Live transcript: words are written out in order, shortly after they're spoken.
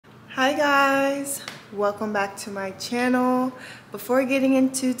Hi guys, welcome back to my channel. Before getting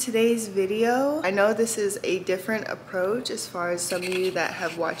into today's video, I know this is a different approach as far as some of you that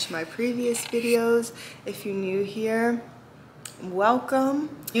have watched my previous videos. If you're new here,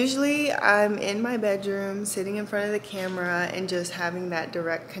 welcome. Usually I'm in my bedroom sitting in front of the camera and just having that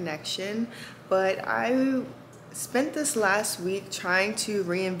direct connection, but I spent this last week trying to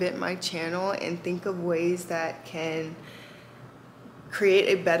reinvent my channel and think of ways that can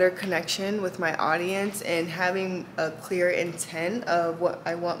create a better connection with my audience and having a clear intent of what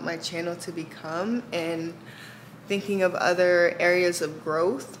I want my channel to become, and thinking of other areas of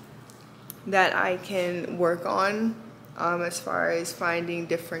growth that I can work on as far as finding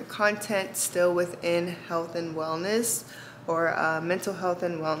different content still within health and wellness, or mental health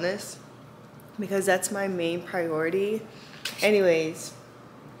and wellness, because that's my main priority. Anyways,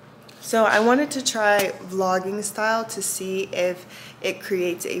 so I wanted to try vlogging style to see if it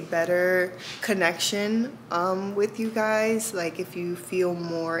creates a better connection with you guys, like if you feel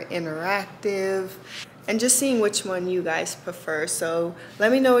more interactive, and just seeing which one you guys prefer. So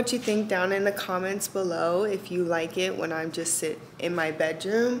let me know what you think down in the comments below, if you like it when I'm just sit in my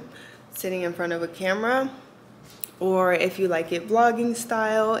bedroom sitting in front of a camera, or if you like it vlogging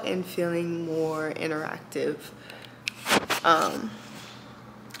style and feeling more interactive.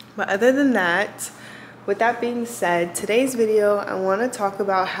 But other than that, with that being said, today's video, I want to talk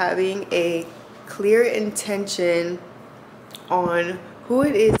about having a clear intention on who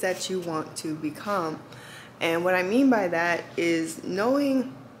it is that you want to become. And what I mean by that is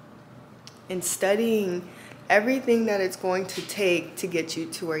knowing and studying everything that it's going to take to get you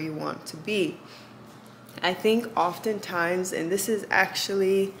to where you want to be. I think oftentimes, and this is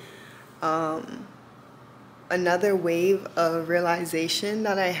actually another wave of realization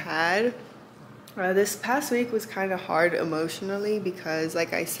that I had. This past week was kind of hard emotionally because,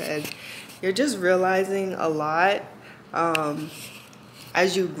 like I said, you're just realizing a lot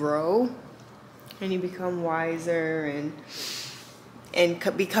as you grow and you become wiser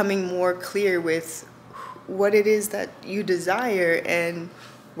and becoming more clear with what it is that you desire and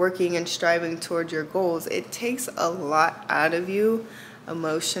working and striving toward your goals. It takes a lot out of you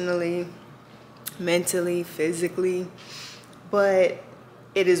emotionally, mentally, physically, but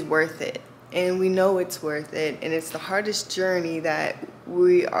it is worth it, and we know it's worth it, and it's the hardest journey that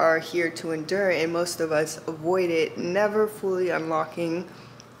we are here to endure, and most of us avoid it, never fully unlocking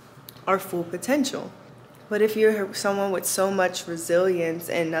our full potential. But if you're someone with so much resilience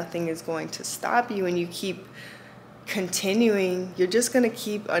and nothing is going to stop you, and you keep continuing, you're just going to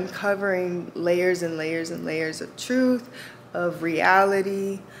keep uncovering layers and layers and layers of truth, of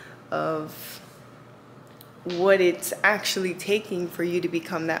reality, of what it's actually taking for you to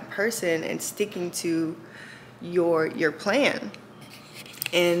become that person, and sticking to your plan.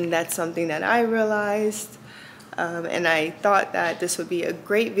 And that's something that I realized, and I thought that this would be a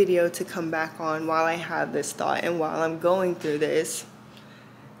great video to come back on while I have this thought and while I'm going through this,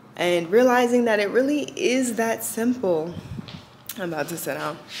 and realizing that it really is that simple. I'm about to sit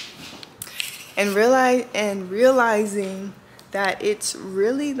down. And realizing that it's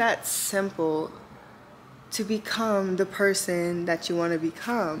really that simple to become the person that you want to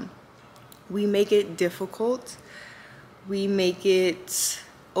become. We make it difficult. We make it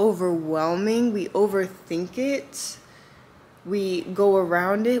overwhelming. We overthink it. We go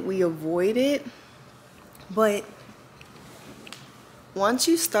around it. We avoid it. But once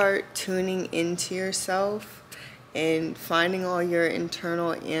you start tuning into yourself and finding all your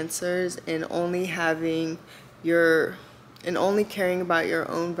internal answers, and only caring about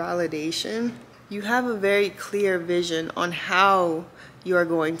your own validation, you have a very clear vision on how you are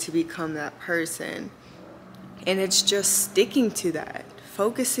going to become that person. And it's just sticking to that,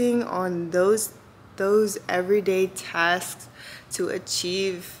 focusing on those everyday tasks to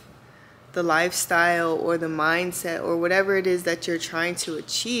achieve the lifestyle or the mindset or whatever it is that you're trying to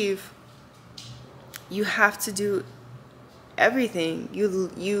achieve. You have to do everything.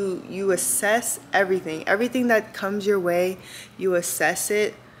 You assess everything that comes your way. You assess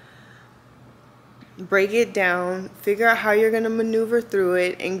it, break it down, figure out how you're going to maneuver through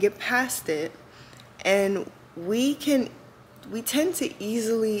it and get past it. And we tend to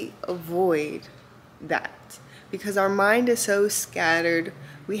easily avoid that because our mind is so scattered.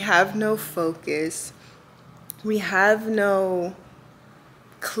 We have no focus. We have no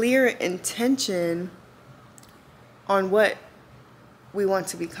clear intention on what we want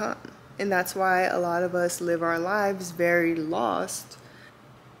to become. And that's why a lot of us live our lives very lost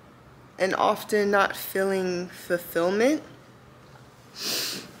and often not feeling fulfillment.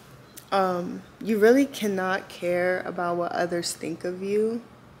 You really cannot care about what others think of you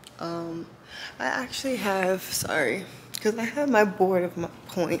I actually have, sorry, because I have my board of my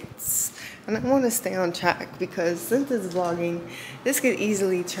points and I want to stay on track, because since it's vlogging, this could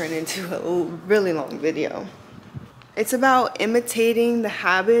easily turn into a really long video. It's about imitating the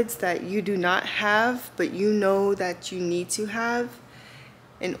habits that you do not have, but you know that you need to have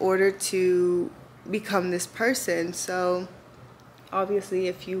in order to become this person. So obviously,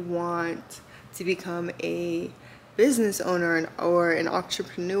 if you want to become a business owner or an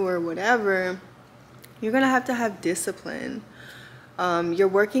entrepreneur, whatever, you're gonna have to have discipline. You're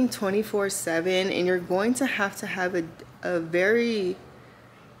working 24/7, and you're going to have a very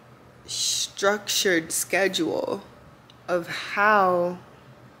structured schedule of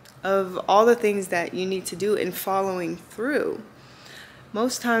all the things that you need to do and following through.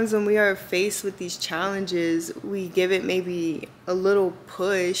 Most times when we are faced with these challenges, we give it maybe a little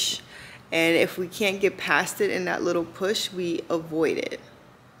push, and if we can't get past it in that little push, we avoid it.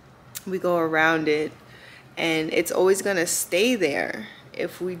 We go around it, and it's always going to stay there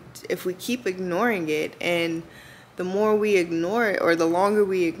if we keep ignoring it. And the more we ignore it, or the longer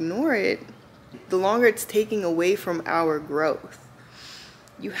we ignore it, the longer it's taking away from our growth.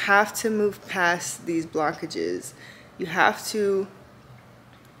 You have to move past these blockages. You have to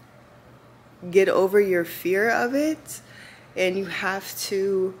get over your fear of it, and you have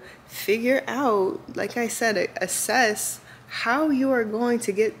to figure out, like I said, assess how you are going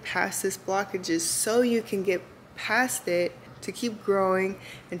to get past this blockages so you can get past it, to keep growing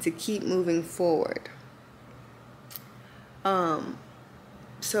and to keep moving forward.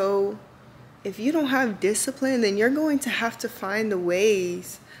 So if you don't have discipline, then you're going to have to find the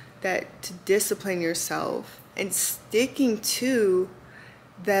ways to discipline yourself, and sticking to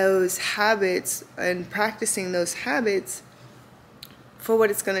those habits and practicing those habits for what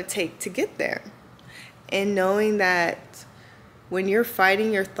it's going to take to get there. And knowing that when you're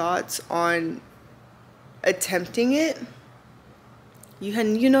fighting your thoughts on attempting it,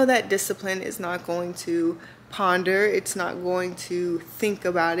 you know that discipline is not going to ponder, it's not going to think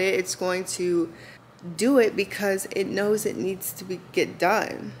about it, it's going to do it because it knows it needs to get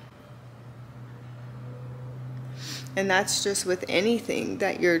done. And that's just with anything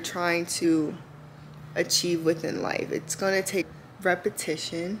that you're trying to achieve within life. It's going to take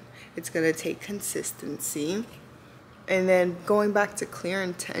repetition, it's going to take consistency, and then going back to clear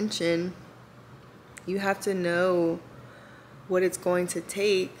intention, you have to know what it's going to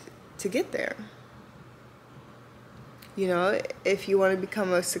take to get there. You know, if you want to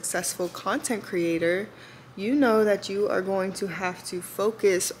become a successful content creator, you know that you are going to have to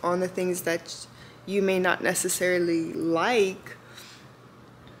focus on the things that you may not necessarily like,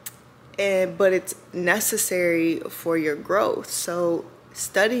 but it's necessary for your growth. So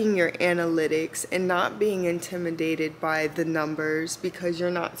studying your analytics and not being intimidated by the numbers because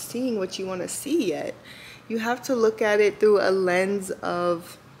you're not seeing what you want to see yet. You have to look at it through a lens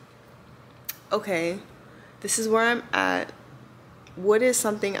of, okay, this is where I'm at. What is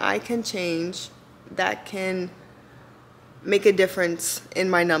something I can change that can make a difference in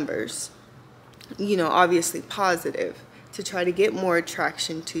my numbers? You know, obviously positive, to try to get more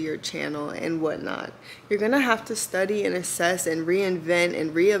attraction to your channel and whatnot. You're going to have to study and assess and reinvent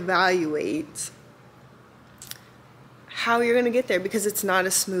and reevaluate how you're going to get there, because it's not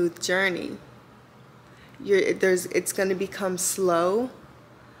a smooth journey. It's going to become slow.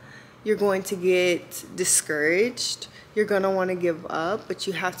 You're going to get discouraged. You're going to want to give up, but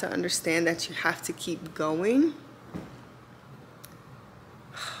you have to understand that you have to keep going.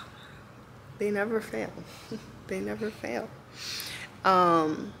 They never fail. They never fail.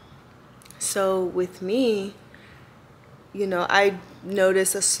 So with me, you know, I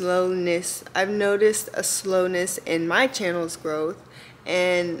notice a slowness. I've noticed a slowness in my channel's growth,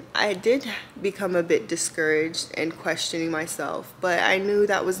 and I did become a bit discouraged and questioning myself, but I knew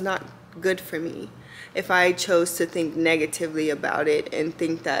that was not good for me if I chose to think negatively about it and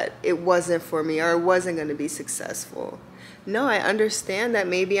think that it wasn't for me or it wasn't going to be successful. No, I understand that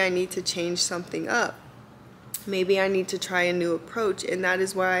maybe I need to change something up. Maybe I need to try a new approach, and that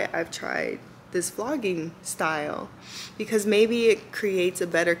is why I've tried this vlogging style, because maybe it creates a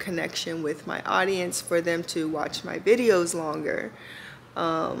better connection with my audience for them to watch my videos longer.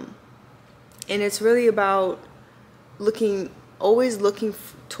 And it's really about always looking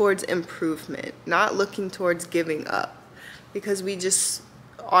towards improvement, not looking towards giving up, because we just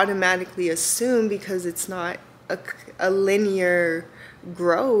automatically assume, because it's not a linear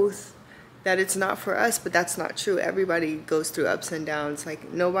growth, that it's not for us. But that's not true. Everybody goes through ups and downs.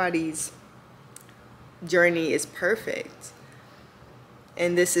 Like, nobody's journey is perfect,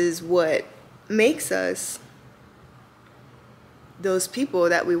 and this is what makes us those people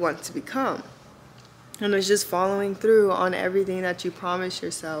that we want to become. And it's just following through on everything that you promise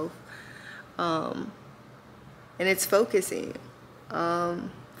yourself. And it's focusing.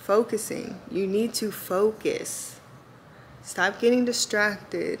 Focusing. You need to focus. Stop getting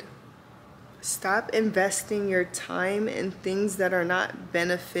distracted. Stop investing your time in things that are not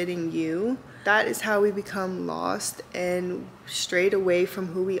benefiting you. That is how we become lost and strayed away from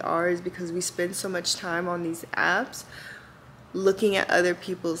who we are, is because we spend so much time on these apps looking at other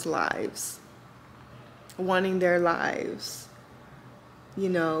people's lives, wanting their lives, you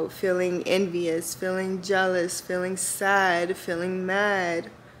know, feeling envious, feeling jealous, feeling sad, feeling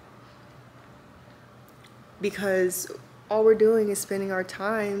mad, because all we're doing is spending our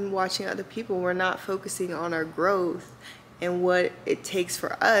time watching other people. We're not focusing on our growth and what it takes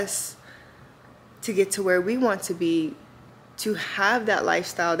for us to get to where we want to be, to have that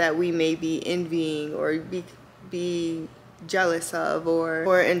lifestyle that we may be envying or be jealous of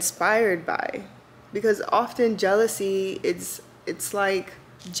or inspired by. Because often jealousy, it's like,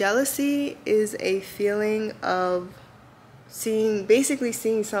 jealousy is a feeling of basically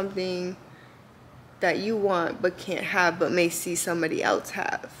seeing something that you want but can't have, but may see somebody else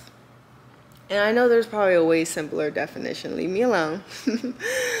have. And I know there's probably a way simpler definition. Leave me alone.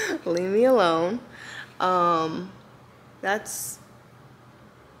 Leave me alone. That's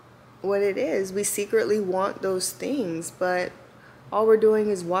what it is. We secretly want those things, but all we're doing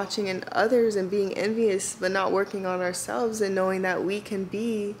is watching in others and being envious, but not working on ourselves and knowing that we can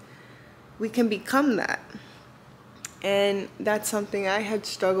become that. And that's something I had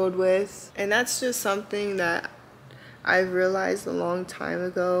struggled with. And that's just something that I realized a long time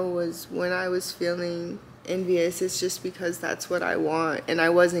ago, was when I was feeling envious, it's just because that's what I want. And I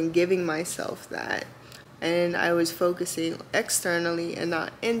wasn't giving myself that. And I was focusing externally and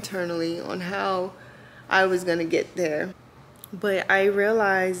not internally on how I was going to get there. But I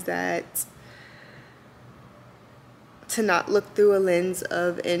realized that to not look through a lens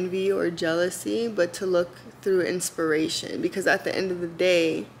of envy or jealousy, but to look through inspiration. Because at the end of the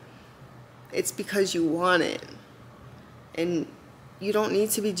day, it's because you want it. And you don't need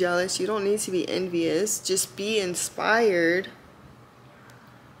to be jealous. You don't need to be envious. Just be inspired.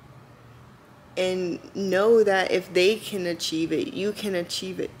 And know that if they can achieve it, you can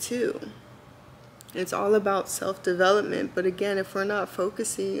achieve it too. It's all about self-development. But again, if we're not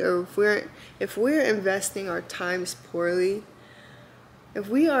focusing, or if we're investing our times poorly, if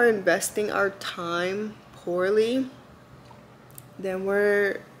we are investing our time poorly, then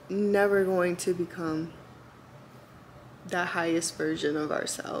we're never going to become the highest version of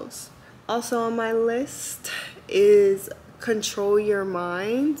ourselves. Also on my list is control your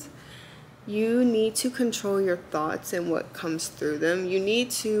mind. You need to control your thoughts and what comes through them. You need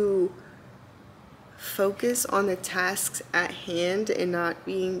to focus on the tasks at hand and not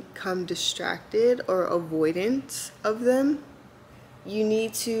become distracted or avoidant of them. You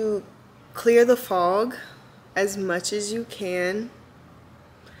need to clear the fog as much as you can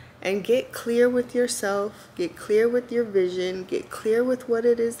and get clear with yourself, get clear with your vision, get clear with what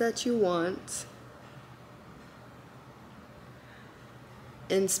it is that you want,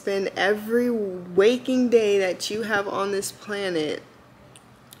 and spend every waking day that you have on this planet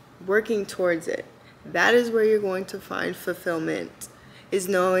working towards it. That is where you're going to find fulfillment, is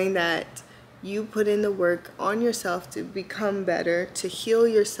knowing that you put in the work on yourself to become better, to heal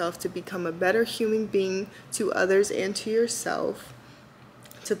yourself, to become a better human being to others and to yourself,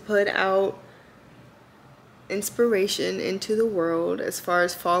 to put out inspiration into the world as far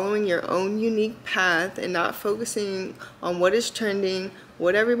as following your own unique path and not focusing on what is trending,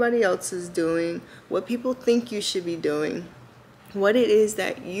 what everybody else is doing, what people think you should be doing, what it is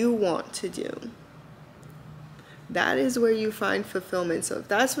that you want to do. That is where you find fulfillment. So if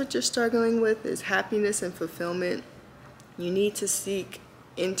that's what you're struggling with, is happiness and fulfillment, you need to seek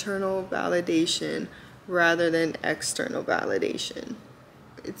internal validation rather than external validation.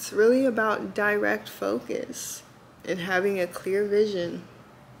 It's really about direct focus and having a clear vision,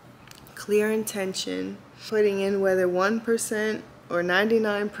 clear intention, putting in whether 1% or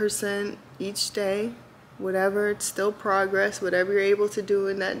 99% each day, whatever, it's still progress, whatever you're able to do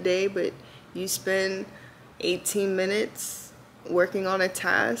in that day, but you spend 18 minutes working on a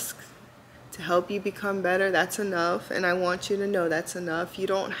task to help you become better, that's enough. And I want you to know that's enough. You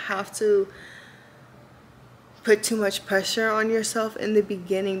don't have to put too much pressure on yourself in the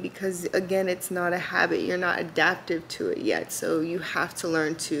beginning, because again, it's not a habit. You're not adaptive to it yet. So you have to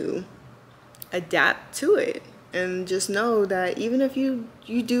learn to adapt to it. And just know that even if you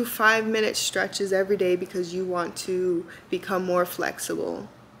do 5-minute stretches every day because you want to become more flexible,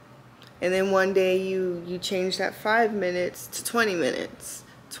 And then one day you change that 5 minutes to 20 minutes,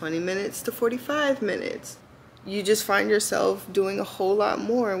 20 minutes to 45 minutes. You just find yourself doing a whole lot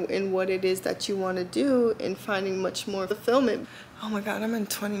more in what it is that you want to do and finding much more fulfillment. Oh my god, I'm in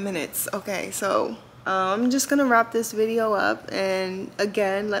 20 minutes. Okay, so I'm just gonna wrap this video up, and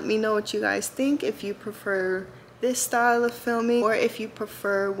again, let me know what you guys think, if you prefer this style of filming or if you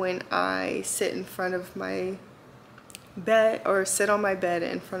prefer when I sit in front of my bed or sit on my bed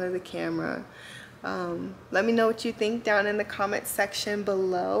in front of the camera. Let me know what you think down in the comment section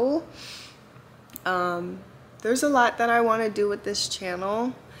below. There's a lot that I want to do with this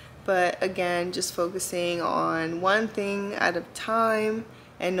channel, but again, just focusing on one thing at a time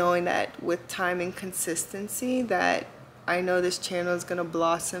and knowing that with time and consistency that I know this channel is going to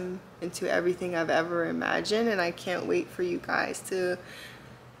blossom into everything I've ever imagined, and I can't wait for you guys to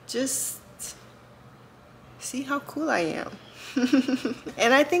just see how cool I am.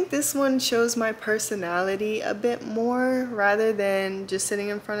 And I think this one shows my personality a bit more rather than just sitting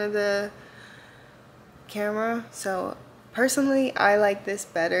in front of the camera. So personally, I like this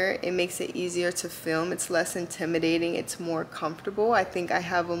better. It makes it easier to film. It's less intimidating. It's more comfortable. I think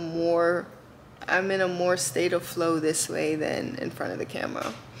I'm in a more state of flow this way than in front of the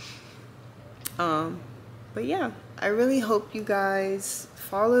camera. But yeah, I really hope you guys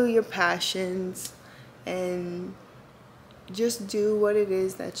follow your passions and just do what it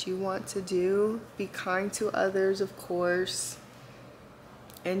is that you want to do. Be kind to others, of course,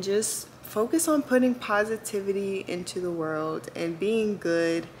 and just focus on putting positivity into the world and being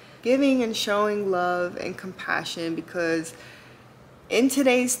good, giving and showing love and compassion, because in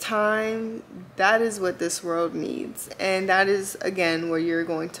today's time, that is what this world needs. And that is, again, where you're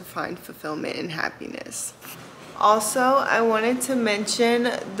going to find fulfillment and happiness. Also, I wanted to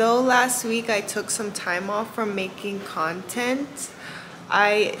mention, though last week I took some time off from making content,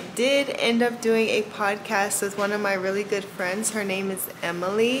 I did end up doing a podcast with one of my really good friends. Her name is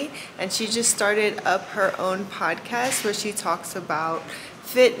Emily, and she just started up her own podcast where she talks about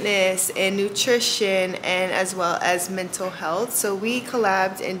fitness and nutrition and as well as mental health. So we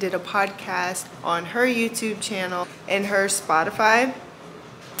collabed and did a podcast on her YouTube channel and her Spotify.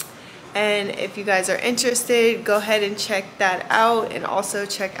 And if you guys are interested, go ahead and check that out, and also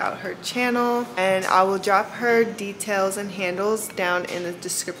check out her channel, and I will drop her details and handles down in the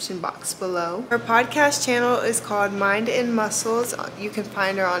description box below. Her podcast channel is called Mind and Muscles. You can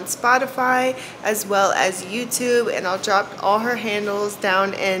find her on Spotify as well as YouTube, and I'll drop all her handles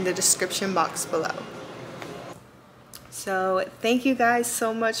down in the description box below. So thank you guys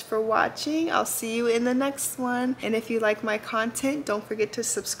so much for watching. I'll see you in the next one. And if you like my content, don't forget to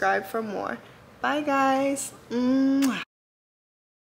subscribe for more. Bye guys. Mwah.